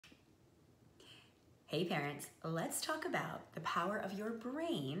Hey parents, let's talk about the power of your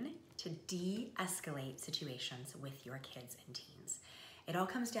brain to de-escalate situations with your kids and teens. It all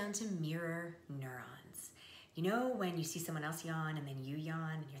comes down to mirror neurons. You know when you see someone else yawn and then you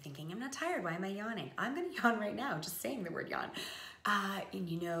yawn and you're thinking, I'm not tired, why am I yawning? I'm gonna yawn right now, just saying the word yawn. And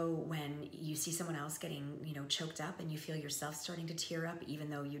you know when you see someone else getting choked up and you feel yourself starting to tear up even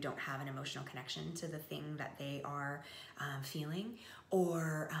though you don't have an emotional connection to the thing that they are feeling,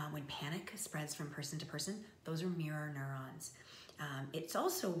 or when panic spreads from person to person, those are mirror neurons. It's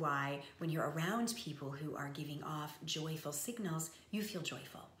also why when you're around people who are giving off joyful signals, you feel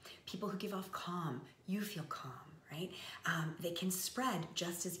joyful. People who give off calm, you feel calm, right? They can spread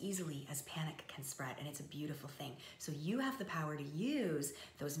just as easily as panic can spread, and it's a beautiful thing. So you have the power to use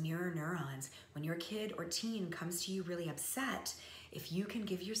those mirror neurons. When your kid or teen comes to you really upset, if you can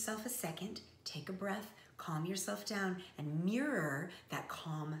give yourself a second, take a breath, calm yourself down, and mirror that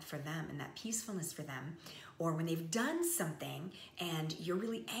calm for them and that peacefulness for them. Or when they've done something and you're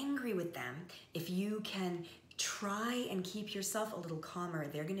really angry with them, if you can try and keep yourself a little calmer,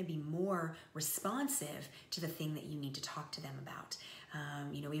 they're going to be more responsive to the thing that you need to talk to them about.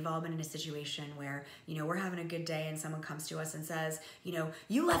 We've all been in a situation where, we're having a good day and someone comes to us and says,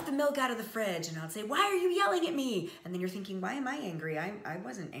 you left the milk out of the fridge. And I'll say, why are you yelling at me? And then you're thinking, why am I angry? I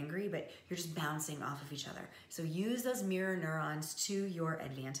wasn't angry, but you're just bouncing off of each other. So use those mirror neurons to your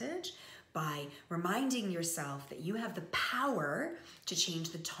advantage by reminding yourself that you have the power to change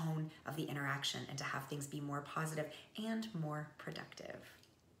the tone of the interaction and to have things be more positive and more productive.